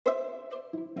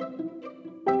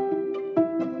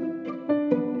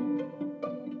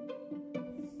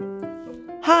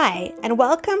Hi, and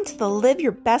welcome to the Live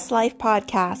Your Best Life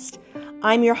podcast.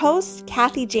 I'm your host,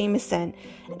 Kathy Jameson,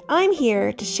 and I'm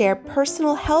here to share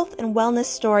personal health and wellness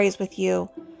stories with you.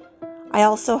 I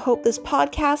also hope this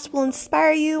podcast will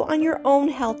inspire you on your own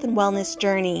health and wellness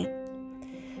journey.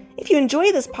 If you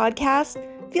enjoy this podcast,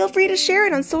 feel free to share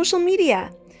it on social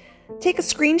media. Take a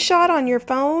screenshot on your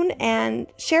phone and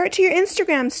share it to your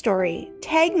Instagram story.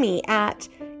 Tag me at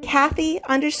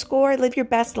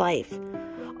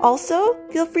Kathy_liveyourbestlife. Also,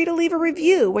 feel free to leave a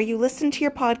review where you listen to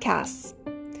your podcasts.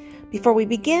 Before we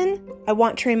begin, I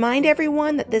want to remind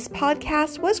everyone that this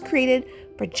podcast was created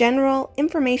for general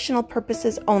informational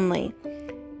purposes only.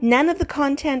 None of the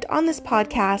content on this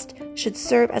podcast should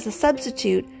serve as a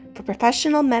substitute for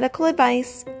professional medical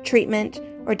advice, treatment,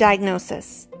 or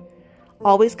diagnosis.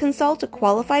 Always consult a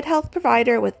qualified health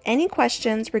provider with any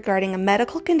questions regarding a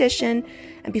medical condition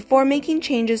and before making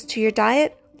changes to your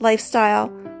diet,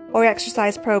 lifestyle, or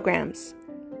exercise programs.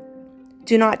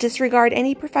 Do not disregard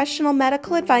any professional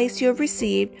medical advice you have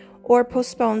received or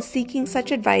postpone seeking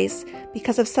such advice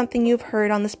because of something you've heard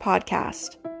on this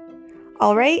podcast.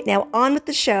 All right, now on with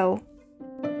the show.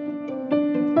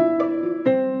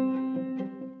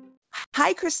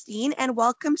 Hi, Christine, and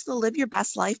welcome to the Live Your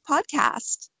Best Life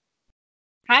podcast.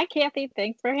 Hi, Kathy.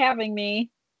 Thanks for having me.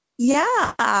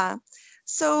 Yeah.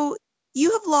 So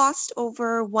you have lost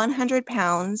over 100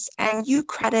 pounds and you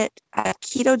credit a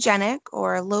ketogenic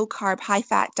or low-carb,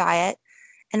 high-fat diet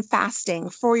and fasting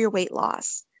for your weight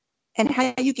loss and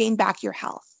how you gain back your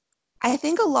health. I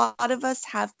think a lot of us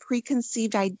have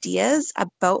preconceived ideas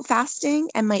about fasting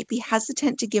and might be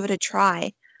hesitant to give it a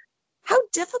try. How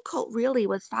difficult really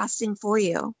was fasting for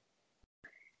you?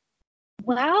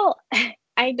 Well,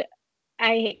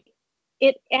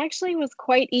 it actually was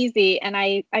quite easy, and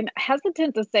I'm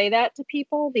hesitant to say that to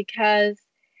people because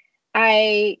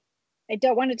I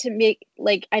don't want it to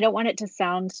I don't want it to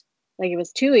sound like it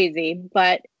was too easy.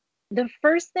 But the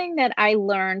first thing that I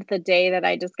learned the day that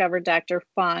I discovered Dr.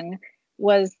 Fung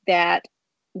was that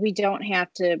we don't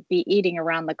have to be eating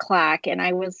around the clock. And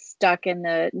I was stuck in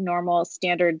the normal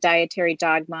standard dietary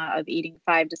dogma of eating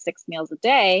 5 to 6 meals a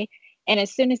day. And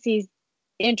as soon as he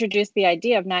introduced the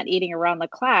idea of not eating around the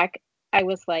clock, I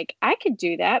was like, I could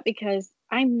do that because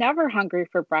I'm never hungry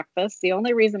for breakfast. The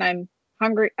only reason I'm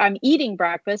eating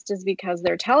breakfast is because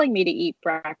they're telling me to eat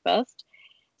breakfast.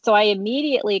 So I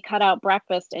immediately cut out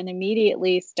breakfast and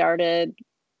immediately started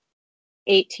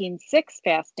 18-6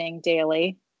 fasting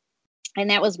daily.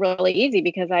 And that was really easy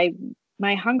because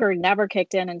my hunger never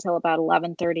kicked in until about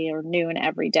 11:30 or noon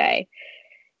every day.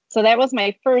 So that was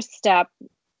my first step.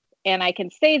 And I can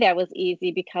say that was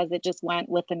easy because it just went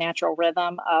with the natural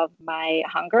rhythm of my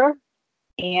hunger.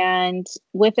 And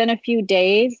within a few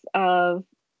days of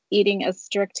eating a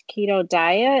strict keto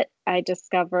diet, I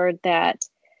discovered that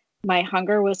my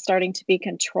hunger was starting to be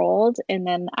controlled. And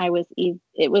then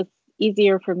it was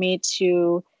easier for me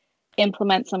to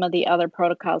implement some of the other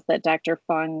protocols that Dr.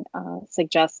 Fung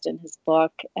suggests in his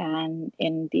book and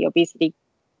in the obesity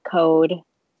code.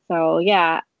 So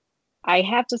yeah, I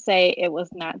have to say it was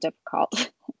not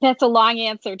difficult. That's a long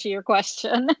answer to your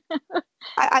question.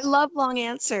 I love long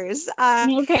answers.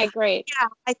 Okay, great. Yeah,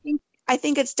 I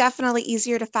think it's definitely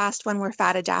easier to fast when we're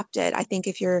fat adapted. I think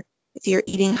if you're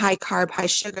eating high carb, high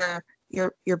sugar,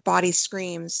 your body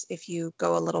screams if you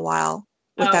go a little while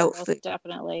without most food.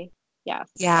 Definitely.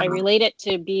 Yes. Yeah. I relate it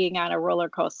to being on a roller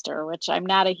coaster, which I'm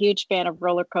not a huge fan of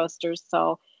roller coasters.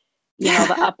 So,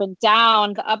 the up and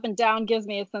down gives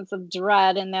me a sense of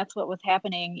dread. And that's what was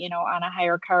happening, on a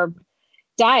higher carb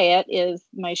diet is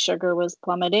my sugar was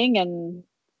plummeting and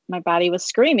my body was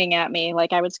screaming at me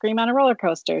like I would scream on a roller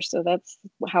coaster. So that's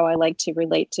how I like to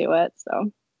relate to it.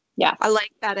 So, yeah. I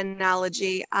like that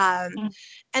analogy.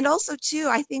 And also, too,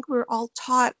 I think we're all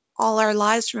taught all our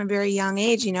lives from a very young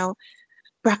age,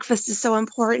 breakfast is so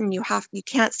important. You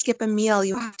can't skip a meal.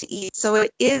 You have to eat. So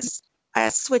it is a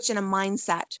switch in a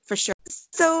mindset for sure.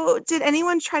 So did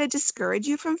anyone try to discourage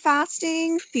you from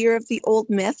fasting? Fear of the old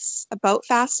myths about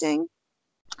fasting?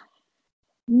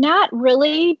 Not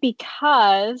really,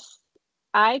 because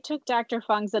I took Dr.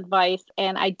 Fung's advice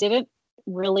and I didn't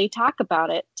really talk about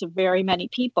it to very many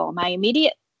people. My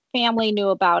immediate family knew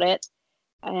about it,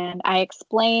 and I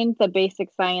explained the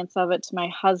basic science of it to my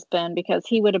husband because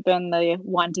he would have been the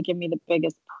one to give me the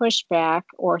biggest pushback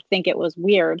or think it was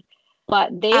weird.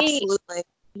 But Absolutely.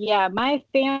 Yeah, my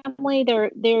family,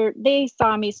 they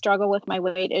saw me struggle with my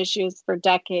weight issues for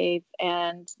decades,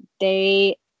 and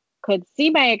they could see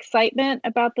my excitement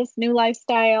about this new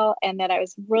lifestyle and that I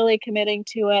was really committing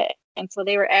to it. And so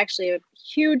they were actually a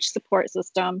huge support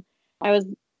system. I was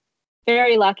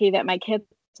very lucky that my kids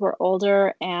were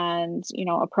older and,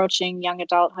 approaching young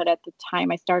adulthood at the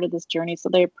time I started this journey. So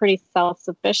they're pretty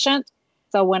self-sufficient.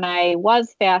 So when I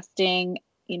was fasting,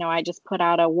 I just put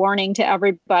out a warning to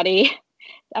everybody.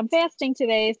 I'm fasting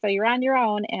today, so you're on your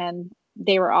own. And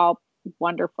they were all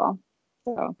wonderful.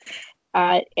 So,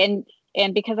 and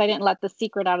because I didn't let the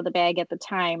secret out of the bag at the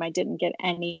time, I didn't get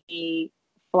any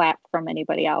flack from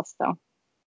anybody else. So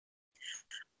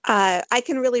I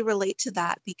can really relate to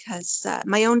that because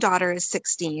my own daughter is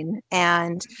 16.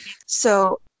 And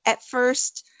so at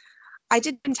first, I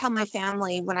didn't tell my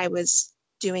family when I was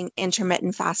doing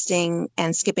intermittent fasting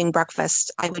and skipping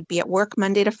breakfast. I would be at work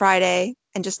Monday to Friday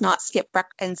and just not skip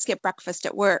breakfast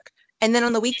at work. And then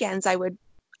on the weekends, I would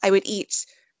eat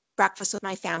breakfast with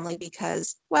my family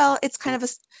because, well, it's kind of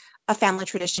a family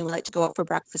tradition. We like to go out for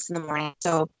breakfast in the morning.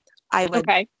 So I would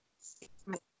okay.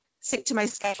 stick to my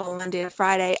schedule Monday to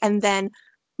Friday. And then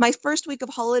my first week of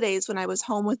holidays, when I was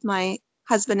home with my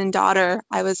husband and daughter,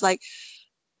 I was like,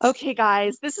 okay,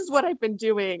 guys, this is what I've been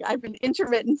doing. I've been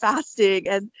intermittent fasting,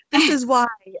 and this is why.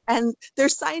 And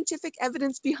there's scientific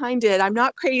evidence behind it. I'm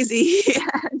not crazy.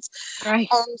 and, Right.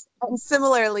 and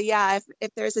similarly, yeah, if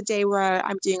there's a day where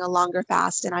I'm doing a longer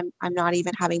fast and I'm not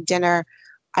even having dinner,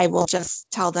 I will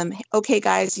just tell them, okay,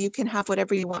 guys, you can have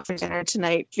whatever you want for dinner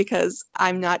tonight because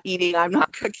I'm not eating, I'm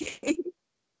not cooking.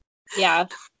 Yeah.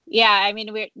 Yeah. I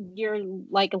mean, you're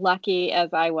like lucky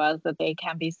as I was that they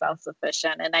can be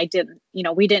self-sufficient. And I didn't,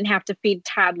 we didn't have to feed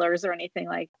toddlers or anything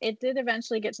like it. Did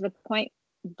eventually get to the point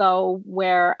though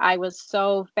where I was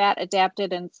so fat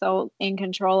adapted and so in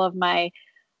control of my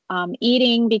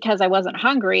eating because I wasn't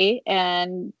hungry.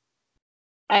 And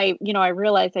I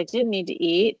realized I did need to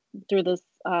eat through this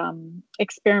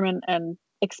experiment and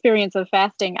experience of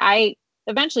fasting. I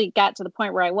eventually got to the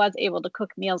point where I was able to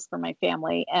cook meals for my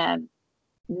family and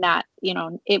not,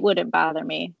 it wouldn't bother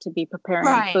me to be preparing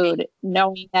Right. food,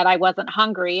 knowing that I wasn't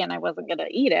hungry and I wasn't going to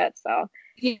eat it. So,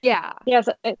 Yeah. yes,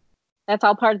 that's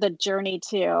all part of the journey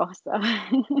too. So,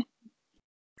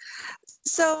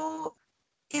 So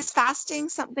is fasting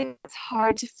something that's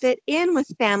hard to fit in with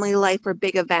family life or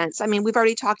big events? I mean, we've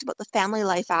already talked about the family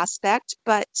life aspect,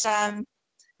 but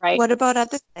right. what about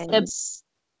other The things?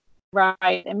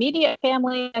 right. Immediate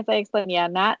family, as I explained, yeah,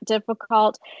 not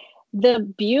difficult. The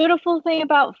beautiful thing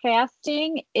about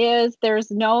fasting is there's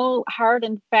no hard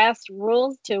and fast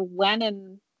rules to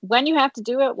when you have to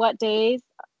do it, what days.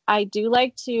 I do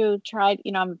like to try,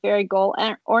 I'm very goal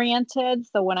oriented.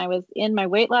 So when I was in my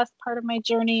weight loss part of my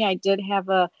journey, I did have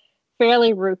a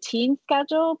fairly routine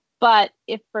schedule. But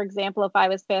if, for example, if I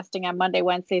was fasting on Monday,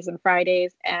 Wednesdays, and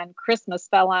Fridays and Christmas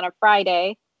fell on a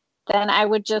Friday, then I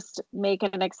would just make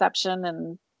an exception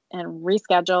and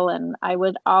reschedule. And I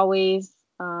would always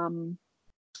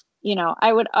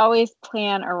I would always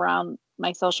plan around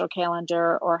my social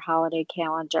calendar or holiday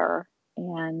calendar,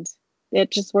 and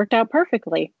it just worked out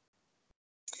perfectly.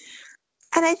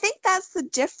 And I think that's the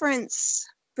difference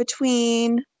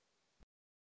between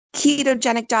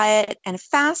ketogenic diet and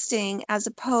fasting as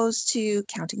opposed to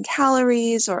counting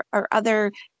calories or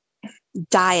other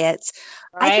diets.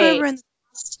 I can remember Right. in the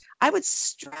past, I would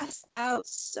stress out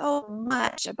so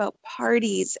much about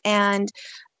parties and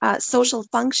social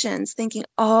functions, thinking,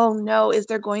 "Oh no, is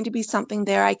there going to be something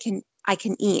there I can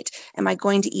eat? Am I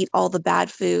going to eat all the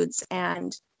bad foods?"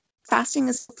 And fasting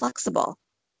is flexible.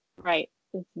 Right.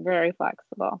 It's very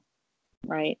flexible.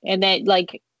 Right. And then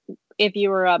like if you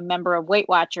were a member of Weight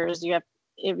Watchers, if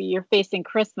you're facing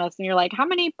Christmas and you're like, how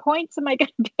many points am I going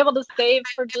to be able to save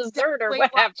for dessert or Weight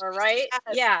whatever, Watchers, right?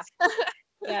 yes. Yeah.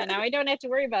 Yeah, now I don't have to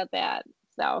worry about that.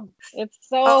 So it's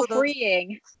so Oh, those.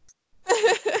 freeing.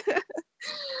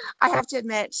 I have to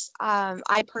admit,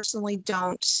 I personally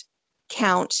don't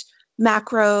count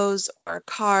macros or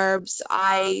carbs.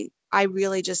 I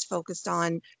really just focused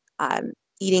on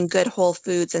eating good whole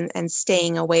foods and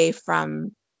staying away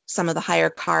from some of the higher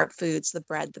carb foods, the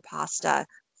bread, the pasta,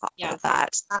 all of Yes.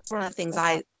 that. That's one of the things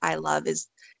I love is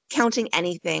counting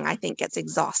anything I think gets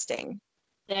exhausting.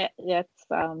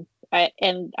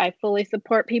 I fully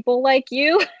support people like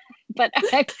you, but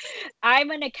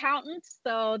I'm an accountant,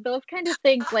 so those kind of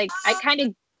things like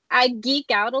I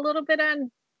geek out a little bit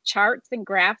on charts and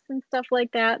graphs and stuff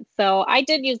like that. So I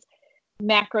did use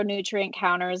macronutrient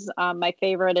counters. My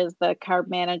favorite is the Carb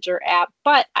Manager app,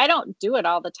 but I don't do it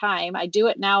all the time. I do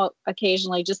it now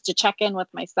occasionally just to check in with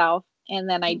myself, and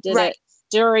then I did Right. it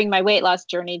during my weight loss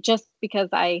journey just because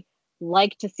I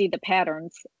like to see the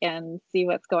patterns and see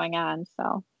what's going on.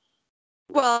 So,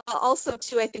 Well, also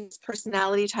too, I think it's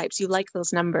personality types. You like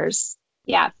those numbers.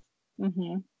 yes.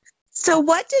 Hmm. So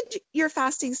what did your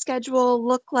fasting schedule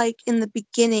look like in the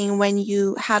beginning when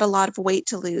you had a lot of weight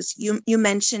to lose? You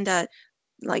mentioned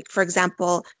like, for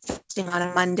example, fasting on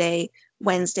a Monday,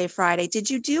 Wednesday, Friday. Did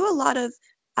you do a lot of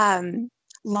um,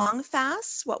 long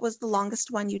fasts? What was the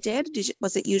longest one you did?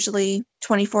 Was it usually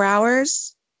 24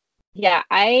 hours? Yeah,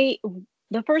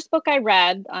 the first book I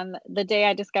read on the day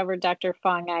I discovered Dr.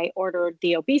 Fung, I ordered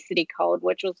The Obesity Code,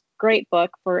 which was a great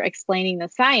book for explaining the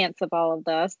science of all of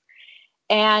this.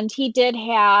 And he did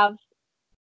have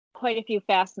quite a few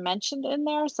fasts mentioned in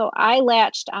there. So I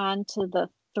latched on to the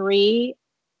 3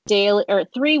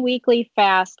 weekly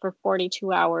fast for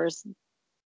 42 hours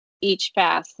each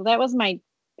fast. So that was my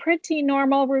pretty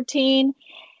normal routine.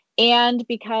 And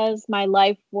because my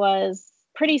life was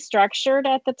pretty structured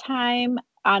at the time,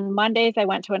 on Mondays, I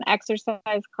went to an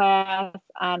exercise class.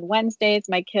 On Wednesdays,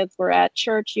 my kids were at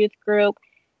church youth group.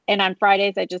 And on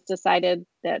Fridays, I just decided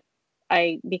that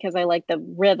because I like the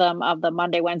rhythm of the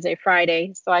Monday, Wednesday,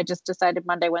 Friday. So I just decided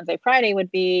Monday, Wednesday, Friday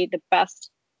would be the best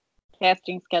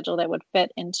fasting schedule that would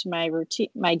fit into my routine,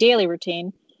 my daily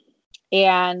routine.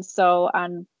 And so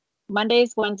on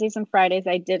Mondays, Wednesdays, and Fridays,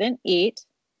 I didn't eat.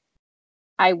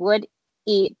 I would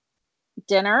eat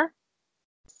dinner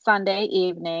Sunday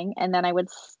evening, and then I would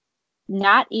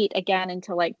not eat again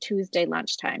until like Tuesday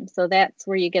lunchtime. So that's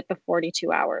where you get the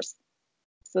 42 hours.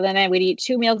 So then I would eat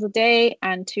 2 meals a day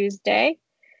on Tuesday,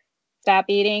 stop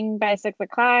eating by 6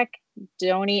 o'clock,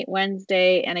 don't eat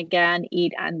Wednesday, and again,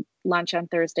 eat on lunch on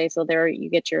Thursday. So there you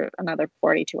get your another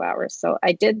 42 hours. So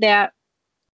I did that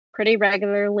pretty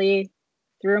regularly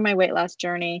through my weight loss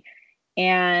journey.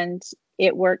 And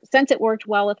it worked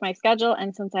well with my schedule.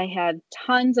 And since I had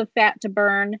tons of fat to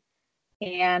burn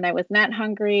and I was not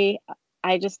hungry,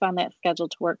 I just found that schedule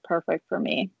to work perfect for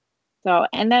me. So,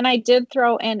 and then I did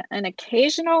throw in an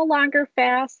occasional longer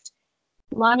fast.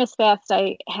 Longest fast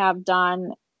I have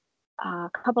done a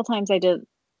couple times I did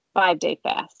 5-day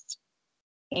fast.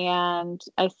 And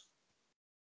I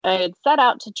had set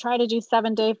out to try to do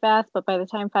 7-day fast, but by the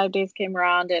time 5 days came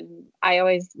around, and I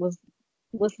always was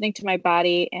listening to my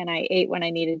body, and I ate when I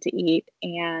needed to eat,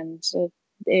 and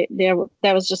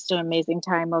that was just an amazing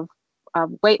time of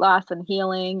weight loss and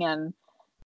healing and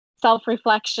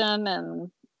self-reflection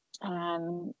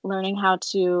and learning how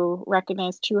to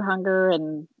recognize true hunger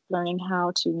and learning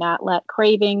how to not let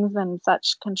cravings and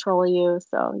such control you.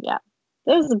 So yeah,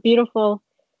 it was a beautiful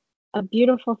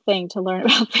thing to learn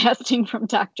about fasting from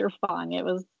Dr.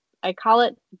 Fung. I call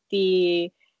it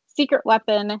the secret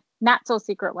weapon, not so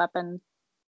secret weapon,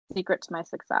 secret to my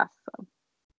success. So.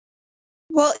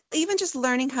 Well, even just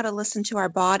learning how to listen to our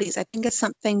bodies, I think it's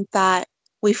something that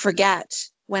we forget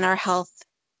when our health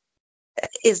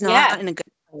is not in a good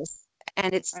place.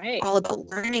 And it's all about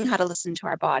learning how to listen to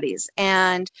our bodies.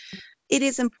 And it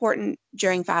is important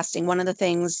during fasting. One of the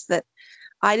things that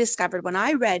I discovered when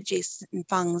I read Jason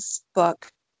Fung's book,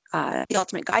 The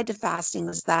Ultimate Guide to Fasting,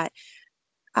 was that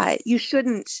you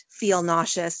shouldn't feel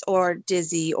nauseous or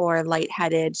dizzy or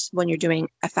lightheaded when you're doing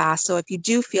a fast. So if you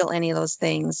do feel any of those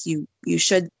things, you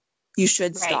should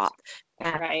stop.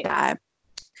 And,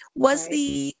 was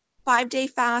the 5-day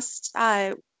fast,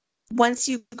 once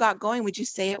you got going, would you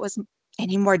say it was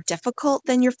any more difficult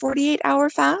than your 48-hour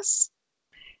fast?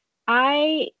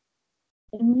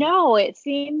 No, it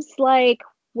seems like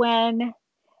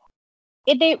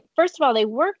first of all,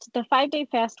 the 5-day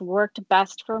fast worked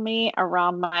best for me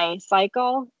around my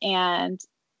cycle, and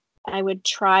I would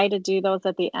try to do those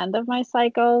at the end of my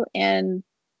cycle. And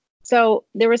so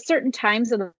there were certain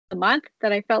times of the month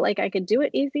that I felt like I could do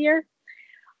it easier.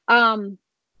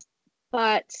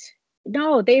 But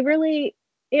no,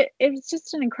 it was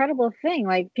just an incredible thing.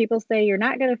 Like, people say you're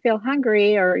not going to feel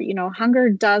hungry, or, hunger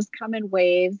does come in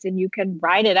waves, and you can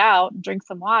ride it out and drink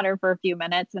some water for a few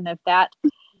minutes. And if that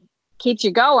keeps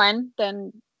you going,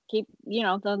 then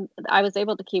then I was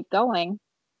able to keep going.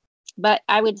 But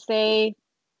I would say,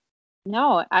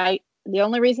 no, the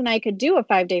only reason I could do a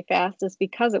 5-day fast is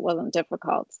because it wasn't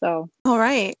difficult. So. All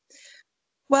right.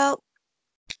 Well,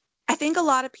 I think a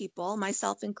lot of people,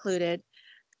 myself included,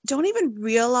 don't even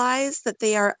realize that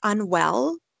they are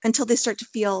unwell until they start to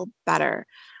feel better.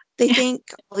 They think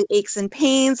all the aches and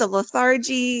pains of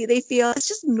lethargy, they feel it's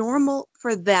just normal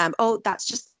for them. Oh, that's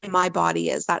just the way my body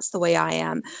is. That's the way I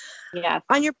am. Yeah.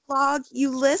 On your blog,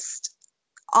 you list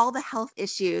all the health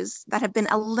issues that have been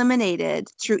eliminated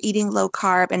through eating low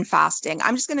carb and fasting.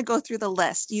 I'm just going to go through the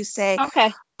list. You say,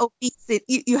 okay,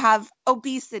 obesity. You have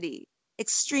obesity,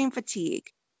 extreme fatigue,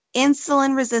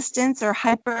 insulin resistance or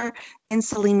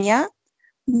hyperinsulinemia,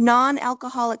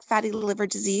 non-alcoholic fatty liver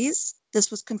disease. This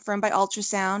was confirmed by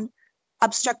ultrasound,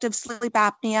 obstructive sleep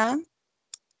apnea,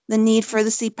 the need for the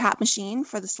CPAP machine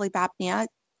for the sleep apnea,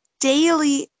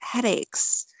 daily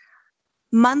headaches,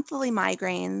 monthly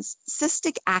migraines,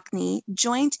 cystic acne,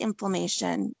 joint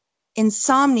inflammation,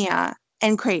 insomnia,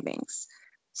 and cravings.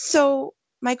 So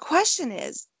my question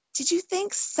is, did you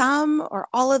think some or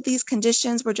all of these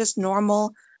conditions were just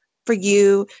normal for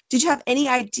you? Did you have any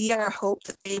idea or hope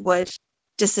that they would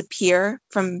disappear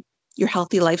from your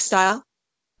healthy lifestyle?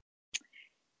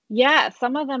 Yeah,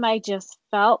 some of them I just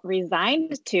felt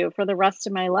resigned to for the rest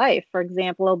of my life. For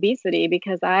example, obesity,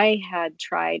 because I had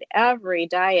tried every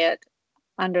diet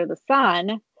under the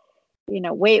sun,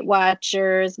 Weight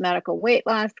Watchers, medical weight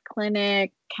loss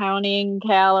clinic, counting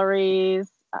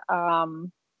calories,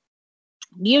 um,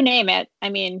 you name it. I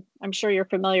mean, I'm sure you're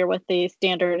familiar with the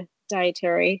standard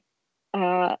dietary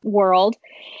world.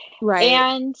 Right.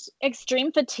 And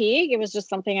extreme fatigue, it was just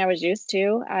something I was used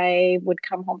to. I would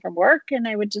come home from work and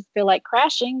I would just feel like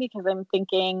crashing because I'm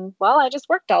thinking, well, I just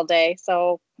worked all day,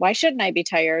 so why shouldn't I be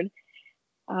tired?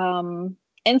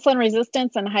 Insulin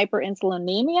resistance and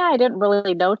hyperinsulinemia, I didn't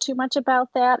really know too much about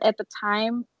that at the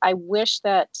time. I wish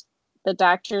that the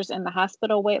doctors in the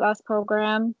hospital weight loss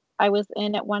program I was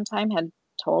in at one time had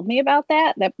told me about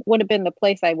that. That would have been the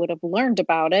place I would have learned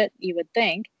about it, you would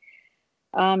think.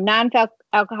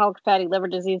 Non-alcoholic fatty liver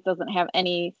disease doesn't have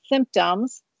any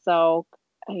symptoms, so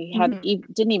I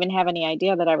didn't even have any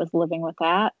idea that I was living with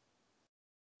that.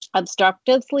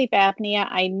 Obstructive sleep apnea,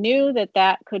 I knew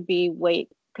that could be weight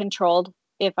controlled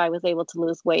if I was able to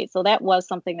lose weight, so that was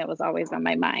something that was always on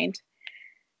my mind.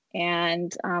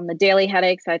 And the daily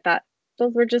headaches, I thought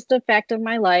those were just a fact of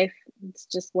my life. It's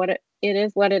just what it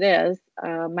is what it is.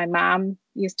 My mom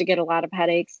used to get a lot of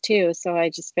headaches too, so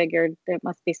I just figured it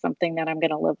must be something that I'm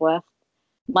going to live with.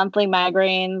 Monthly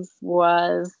migraines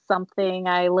was something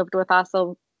I lived with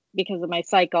also because of my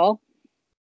cycle.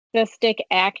 Cystic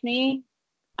acne,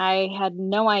 I had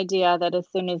no idea that as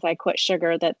soon as I quit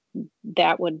sugar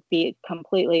that would be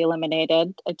completely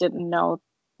eliminated. I didn't know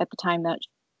at the time that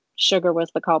sugar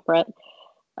was the culprit.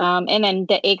 And then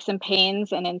the aches and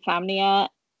pains and insomnia,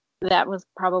 that was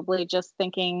probably just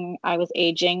thinking I was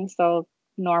aging, so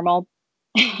normal.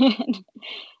 And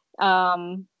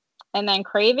then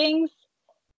cravings,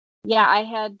 yeah, I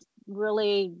had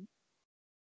really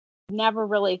never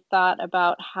really thought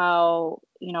about how,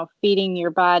 feeding your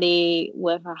body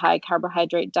with a high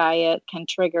carbohydrate diet can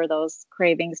trigger those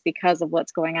cravings because of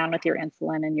what's going on with your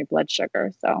insulin and your blood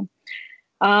sugar. So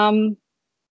I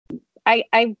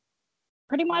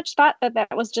pretty much thought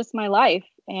that was just my life.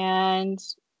 And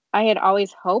I had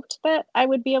always hoped that I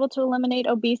would be able to eliminate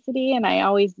obesity. And I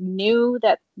always knew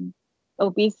that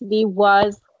obesity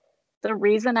was the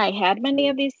reason I had many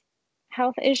of these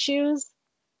health issues.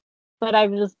 But I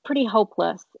was pretty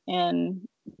hopeless in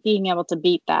being able to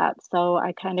beat that. So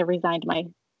I kind of resigned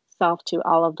myself to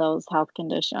all of those health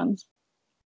conditions.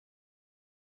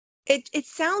 It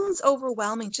sounds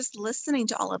overwhelming just listening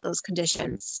to all of those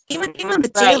conditions, even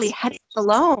the daily headaches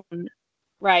alone.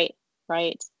 Right.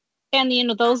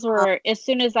 And those were, as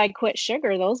soon as I quit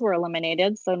sugar, those were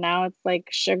eliminated. So now it's like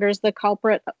sugar's the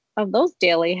culprit of those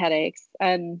daily headaches,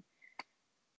 and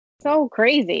so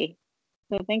crazy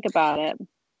to think about it.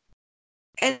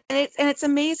 And it's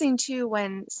amazing too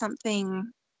when something,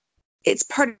 it's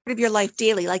part of your life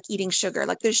daily, like eating sugar.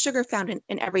 Like there's sugar found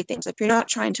in everything. So if you're not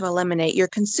trying to eliminate, you're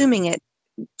consuming it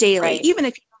daily, even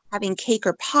if you're having cake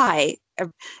or pie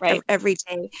every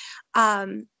day.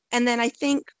 And then I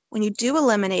think when you do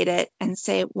eliminate it and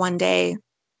say one day,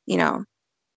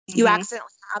 you accidentally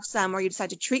have some or you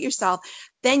decide to treat yourself,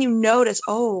 then you notice,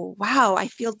 oh, wow, I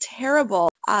feel terrible.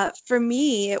 For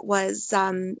me, it was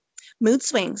mood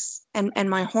swings and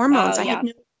my hormones. I had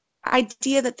no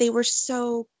idea that they were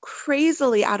so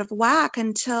crazily out of whack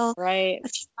until a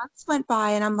few months went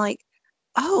by, and I'm like,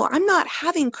 oh, I'm not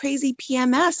having crazy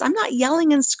PMS. I'm not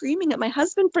yelling and screaming at my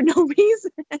husband for no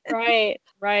reason.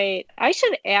 Right. I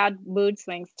should add mood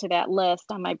swings to that list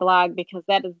on my blog, because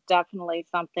that is definitely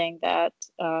something that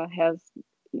has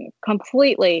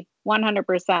completely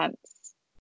 100%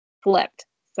 flipped.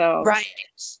 So,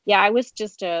 yeah, I was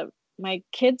just my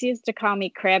kids used to call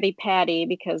me Krabby Patty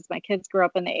because my kids grew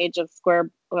up in the age of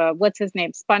what's his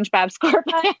name? SpongeBob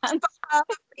SquarePants.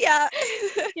 Yeah.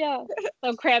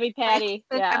 So Krabby Patty.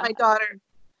 And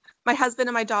my husband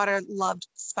and my daughter loved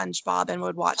SpongeBob and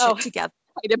would watch it together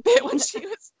quite a bit when she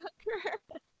was younger.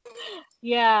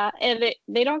 Yeah, and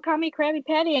they don't call me Krabby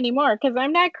Patty anymore because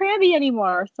I'm not crabby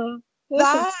anymore. So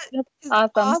that's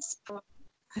awesome.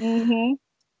 Mm-hmm.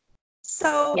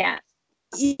 So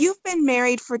you've been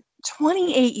married for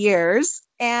 28 years,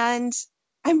 and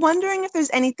I'm wondering if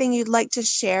there's anything you'd like to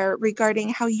share regarding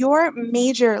how your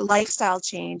major lifestyle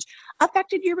change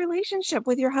affected your relationship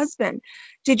with your husband?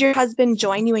 Did your husband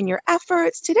join you in your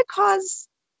efforts? Did it cause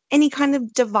any kind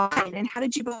of divide? And how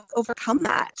did you both overcome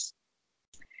that?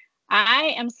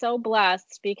 I am so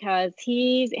blessed because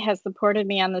he has supported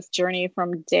me on this journey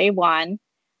from day one.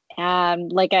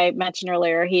 And like I mentioned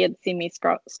earlier, he had seen me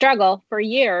struggle for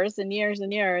years and years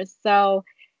and years. So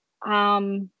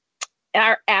um,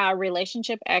 our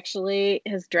relationship actually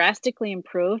has drastically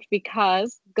improved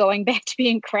because going back to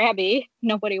being crabby,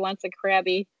 nobody wants a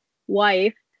crabby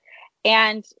wife.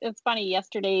 And it's funny,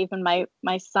 yesterday, even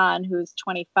my son, who's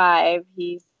 25,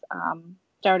 he's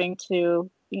starting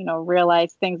to,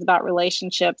 realize things about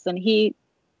relationships. And he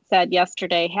said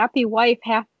yesterday, happy wife,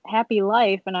 happy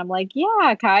life. And I'm like,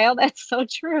 yeah, Kyle, that's so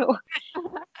true.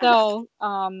 So,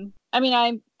 I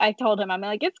mean, I told him, I'm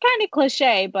like, it's kind of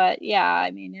cliche, but yeah,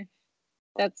 I mean,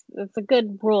 that's a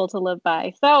good rule to live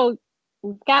by. So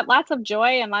we've got lots of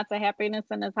joy and lots of happiness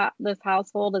in this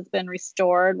household has been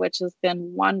restored, which has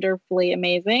been wonderfully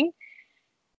amazing.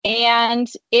 And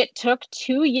it took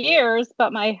 2 years,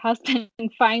 but my husband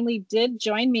finally did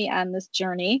join me on this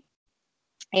journey.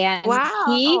 And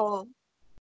Wow.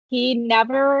 he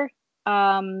never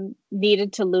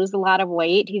needed to lose a lot of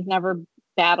weight. He's never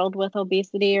battled with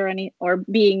obesity or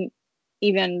being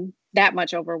even that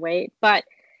much overweight, but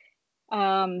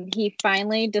he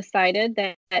finally decided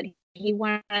that he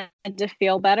wanted to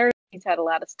feel better. He's had a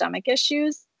lot of stomach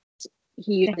issues.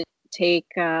 He had to take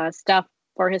stuff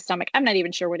for his stomach. I'm not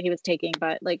even sure what he was taking,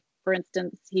 but like, for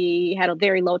instance, he had a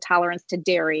very low tolerance to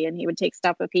dairy, and he would take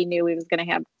stuff if he knew he was going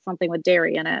to have something with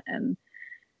dairy in it, and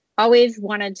always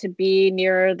wanted to be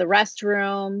near the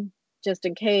restroom just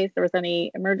in case there was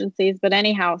any emergencies. But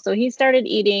anyhow, so he started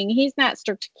eating, he's not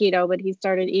strict keto, but he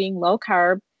started eating low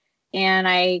carb. And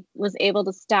I was able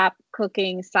to stop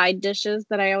cooking side dishes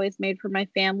that I always made for my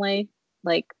family,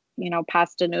 like,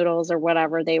 pasta noodles or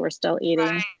whatever they were still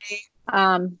eating.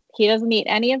 Right. He doesn't eat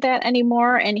any of that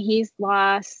anymore. And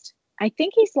I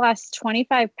think he's lost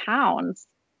 25 pounds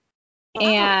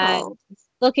and Wow.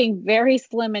 looking very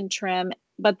slim and trim.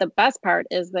 But the best part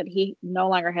is that he no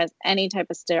longer has any type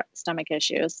of stomach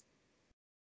issues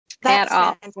at That's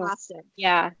all. So, fantastic.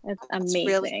 yeah, it's That's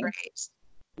really amazing. great.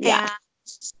 Yeah. And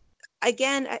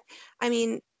again, I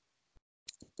mean,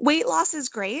 weight loss is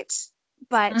great,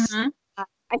 but Mm-hmm.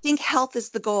 I think health is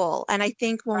the goal. And I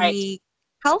think when Right. we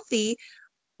healthy,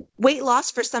 weight loss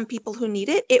for some people who need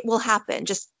it, it will happen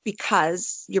just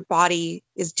because your body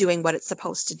is doing what it's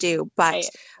supposed to do. But Right.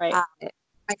 Right. uh,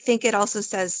 I think it also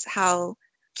says how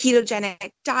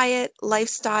ketogenic diet,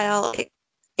 lifestyle,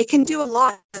 it can do a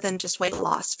lot more than just weight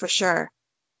loss for sure.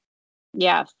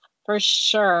 Yes, for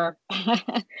sure.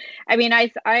 I mean, I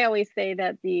always say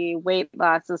that the weight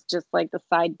loss is just like the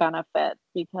side benefit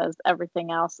because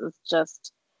everything else is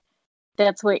just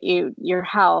that's what your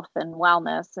health and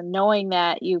wellness and knowing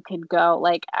that you could go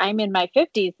like I'm in my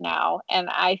 50s now and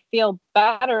I feel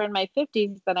better in my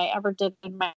 50s than I ever did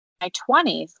in my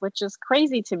 20s, which is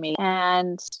crazy to me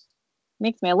and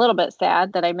makes me a little bit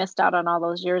sad that I missed out on all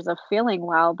those years of feeling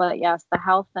well. But yes, the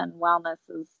health and wellness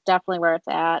is definitely where it's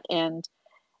at. And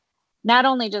not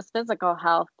only just physical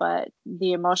health, but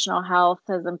the emotional health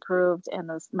has improved, and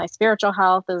my spiritual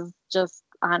health is just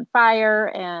on fire.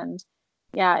 And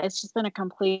yeah, it's just been a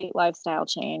complete lifestyle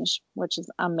change, which is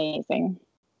amazing.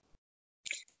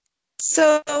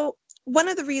 So, one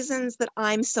of the reasons that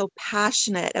I'm so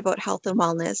passionate about health and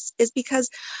wellness is because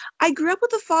I grew up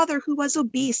with a father who was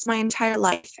obese my entire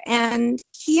life, and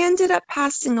he ended up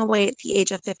passing away at the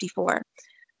age of 54.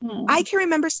 I Hmm. can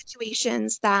remember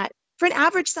situations that for an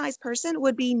average sized person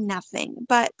would be nothing,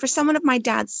 but for someone of my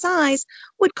dad's size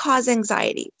would cause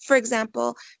anxiety. For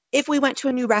example, if we went to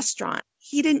a new restaurant,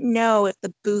 he didn't know if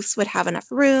the booths would have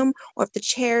enough room or if the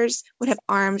chairs would have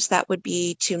arms that would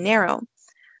be too narrow.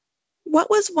 What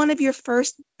was one of your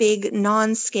first big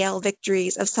non-scale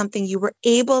victories of something you were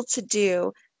able to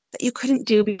do that you couldn't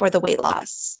do before the weight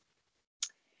loss?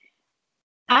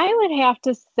 I would have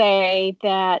to say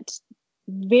that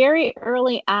very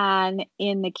early on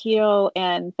in the keto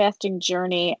and fasting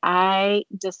journey, I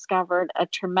discovered a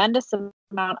tremendous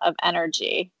amount of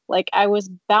energy. Like I was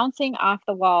bouncing off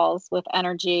the walls with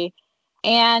energy,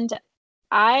 and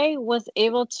I was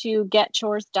able to get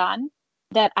chores done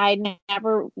that I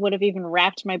never would have even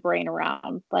wrapped my brain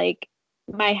around. Like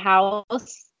my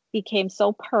house became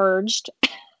so purged,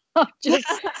 just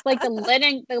like the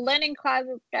linen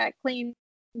closets got cleaned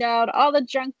out, all the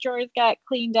junk drawers got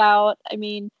cleaned out. I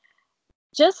mean,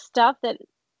 just stuff that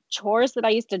chores that I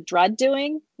used to dread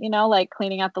doing, like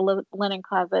cleaning out the linen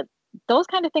closet. Those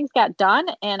kind of things got done,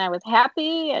 and I was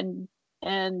happy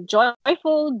and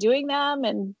joyful doing them,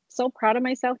 and so proud of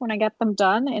myself when I got them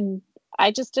done. And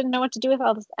I just didn't know what to do with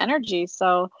all this energy.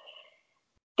 So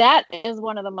that is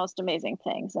one of the most amazing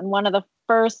things. And one of the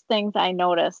first things I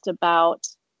noticed about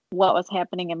what was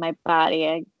happening in my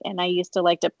body. I used to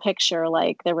like to picture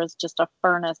like there was just a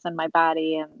furnace in my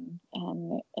body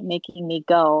and making me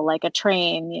go like a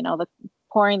train, the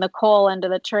pouring the coal into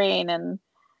the train, and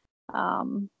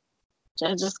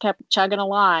I just kept chugging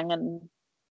along. And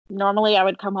normally I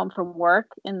would come home from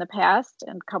work in the past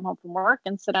and come home from work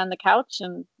and sit on the couch,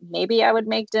 and maybe I would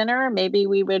make dinner. Maybe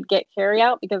we would get carry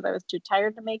out because I was too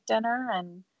tired to make dinner.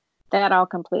 And that all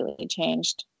completely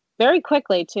changed very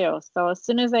quickly too. So as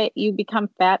soon as you become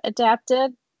fat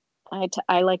adapted,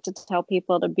 I like to tell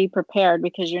people to be prepared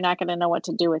because you're not going to know what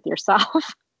to do with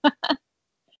yourself.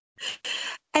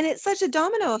 And it's such a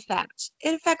domino effect.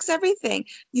 It affects everything.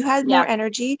 You had more Yeah.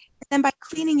 energy. And then by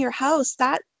cleaning your house,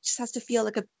 that just has to feel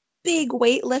like a big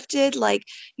weight lifted, like,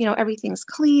 everything's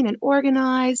clean and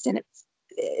organized, and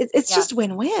it's Yeah. just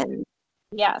win-win.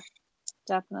 Yes,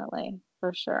 definitely.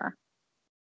 For sure.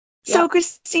 So, Yep.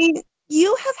 Christine,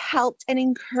 you have helped and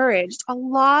encouraged a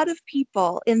lot of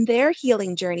people in their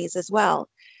healing journeys as well.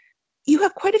 You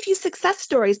have quite a few success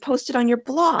stories posted on your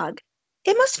blog.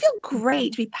 It must feel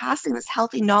great to be passing this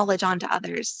healthy knowledge on to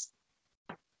others.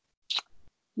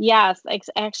 Yes,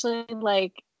 actually,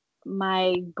 like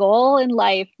my goal in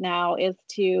life now is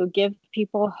to give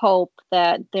people hope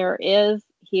that there is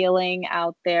healing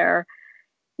out there,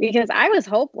 because I was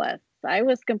hopeless. I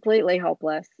was completely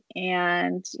hopeless.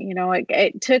 And,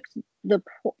 it took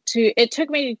it took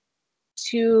me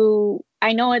to,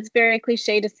 I know it's very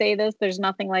cliche to say this, there's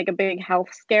nothing like a big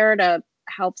health scare to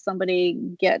help somebody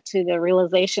get to the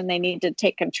realization they need to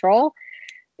take control.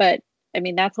 But I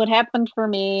mean, that's what happened for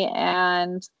me.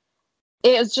 And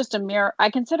it was just a miracle.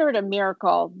 I consider it a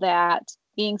miracle that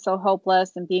being so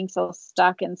hopeless and being so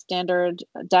stuck in standard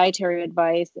dietary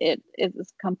advice, it is a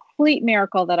complete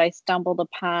miracle that I stumbled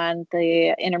upon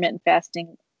the intermittent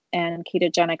fasting and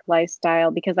ketogenic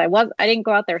lifestyle, because I didn't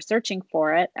go out there searching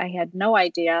for it. I had no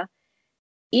idea.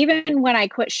 Even when I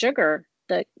quit sugar,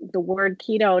 the word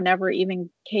keto never even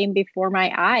came before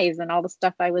my eyes, and all the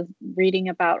stuff I was reading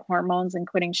about hormones and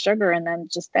quitting sugar. And then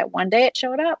just that one day it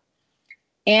showed up.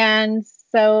 And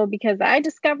so, because I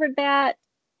discovered that,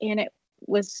 and it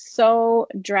was so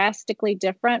drastically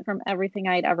different from everything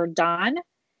I'd ever done,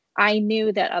 I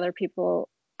knew that other people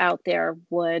out there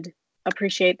would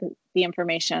appreciate the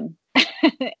information.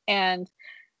 And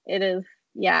it is,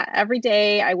 yeah, every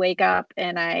day I wake up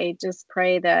and I just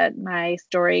pray that my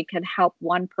story can help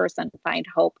one person find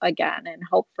hope again, and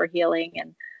hope for healing,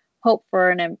 and hope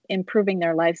for improving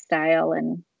their lifestyle,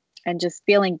 and just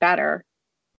feeling better.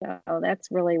 So that's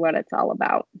really what it's all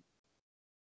about.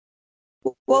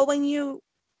 Well, when you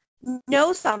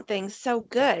know something so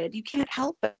good, you can't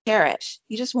help but share it.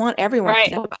 You just want everyone to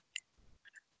Right, know about it.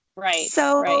 right,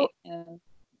 So right.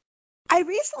 I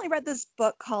recently read this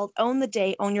book called Own the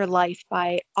Day, Own Your Life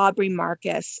by Aubrey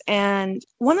Marcus. And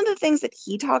one of the things that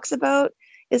he talks about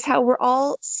is how we're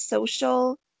all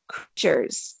social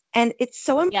creatures. And it's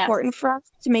so Yes. important for us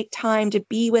to make time to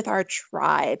be with our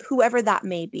tribe, whoever that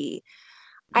may be.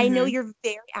 I know Mm-hmm. you're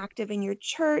very active in your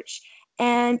church,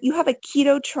 and you have a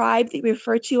keto tribe that you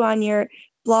refer to on your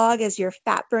blog as your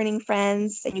fat burning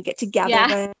friends, and you get together Yeah.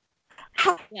 with.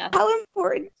 How, Yeah. how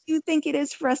important do you think it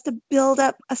is for us to build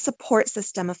up a support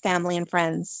system of family and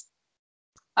friends?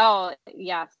 Oh,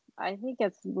 yes. I think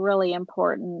it's really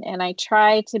important. And I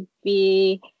try to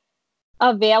be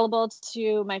available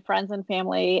to my friends and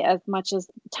family as much as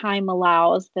time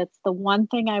allows. That's the one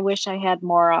thing I wish I had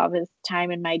more of, is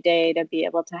time in my day to be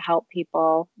able to help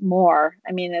people more.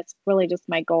 I mean, it's really just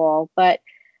my goal. But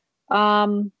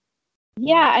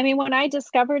yeah, I mean, when I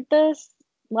discovered this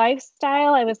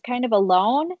lifestyle, I was kind of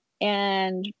alone.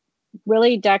 And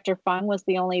really, Dr. Fung was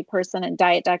the only person, and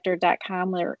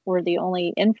dietdoctor.com were the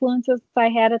only influences I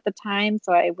had at the time.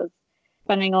 So I was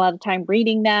spending a lot of time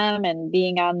reading them and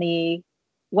being on the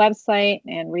website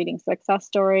and reading success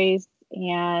stories.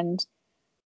 And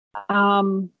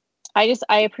um, I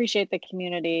appreciate the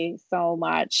community so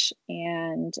much,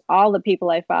 and all the people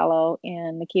I follow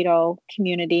in the keto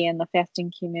community and the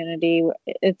fasting community.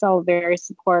 It's all very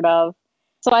supportive.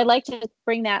 So I like to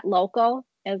bring that local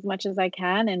as much as I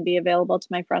can and be available to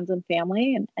my friends and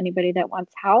family and anybody that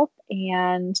wants help.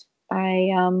 And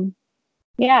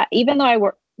yeah, even though I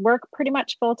work pretty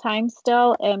much full time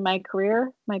still in my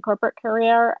career, my corporate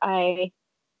career,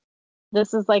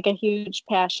 this is like a huge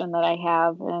passion that I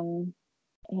have. And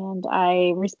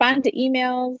I respond to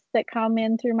emails that come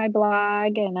in through my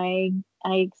blog, and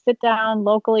I sit down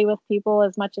locally with people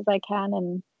as much as I can.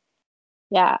 And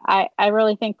yeah, I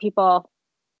really think people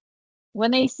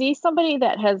when they see somebody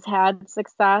that has had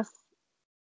success,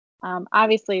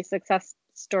 obviously success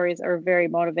stories are very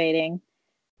motivating.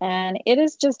 And it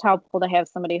is just helpful to have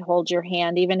somebody hold your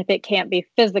hand, even if it can't be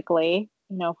physically.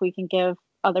 If we can give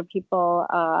other people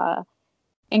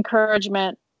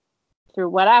encouragement through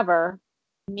whatever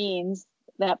means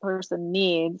that person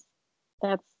needs.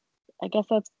 I guess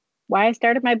that's why I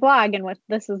started my blog and what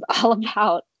this is all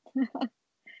about.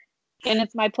 And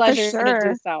it's my For pleasure to do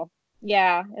sure. so.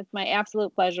 Yeah, it's my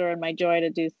absolute pleasure and my joy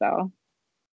to do so.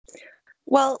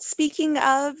 Well, speaking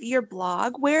of your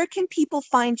blog, where can people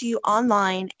find you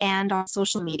online and on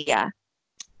social media?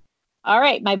 All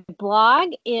right, my blog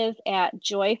is at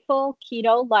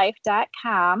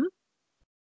joyfulketolife.com.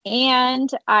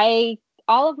 And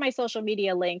all of my social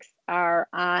media links are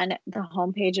on the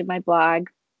homepage of my blog.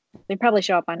 They probably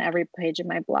show up on every page of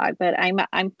my blog, but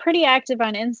I'm pretty active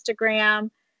on Instagram.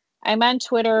 I'm on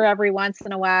Twitter every once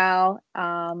in a while.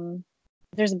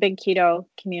 There's a big keto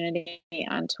community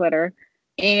on Twitter.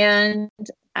 And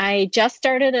I just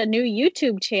started a new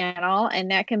YouTube channel,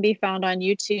 and that can be found on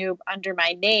YouTube under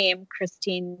my name,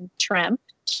 Christine Trempe.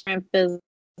 Trempe is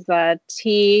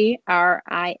Trimpe.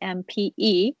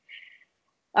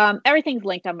 Everything's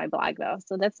linked on my blog, though.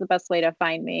 So that's the best way to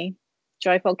find me,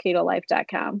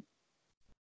 joyfulketolife.com.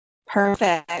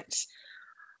 Perfect.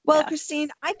 Well, Yeah. Christine,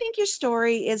 I think your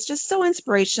story is just so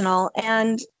inspirational.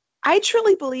 And I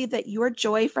truly believe that your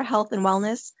joy for health and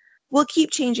wellness will keep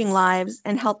changing lives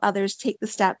and help others take the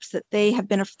steps that they have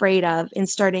been afraid of in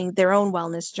starting their own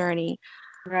wellness journey.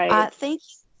 Right. Thank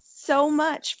you so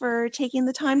much for taking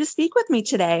the time to speak with me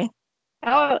today.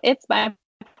 Oh, it's my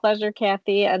pleasure,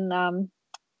 Kathy. And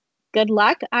good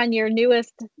luck on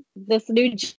this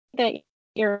new that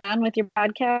you're on with your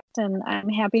podcast. And I'm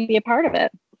happy to be a part of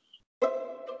it.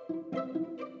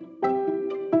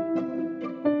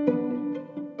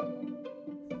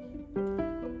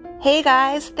 Hey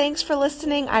guys, thanks for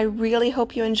listening. I really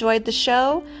hope you enjoyed the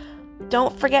show.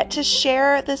 Don't forget to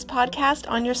share this podcast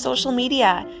on your social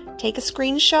media. Take a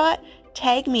screenshot,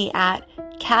 tag me at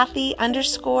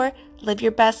Kathy_live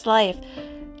your best life.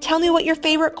 Tell me what your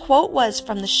favorite quote was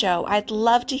from the show. I'd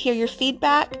love to hear your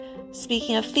feedback.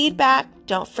 Speaking of feedback,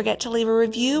 don't forget to leave a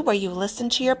review where you listen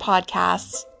to your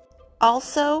podcasts.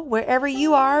 Also, wherever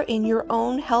you are in your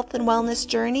own health and wellness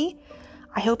journey,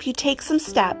 I hope you take some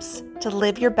steps to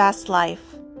live your best life.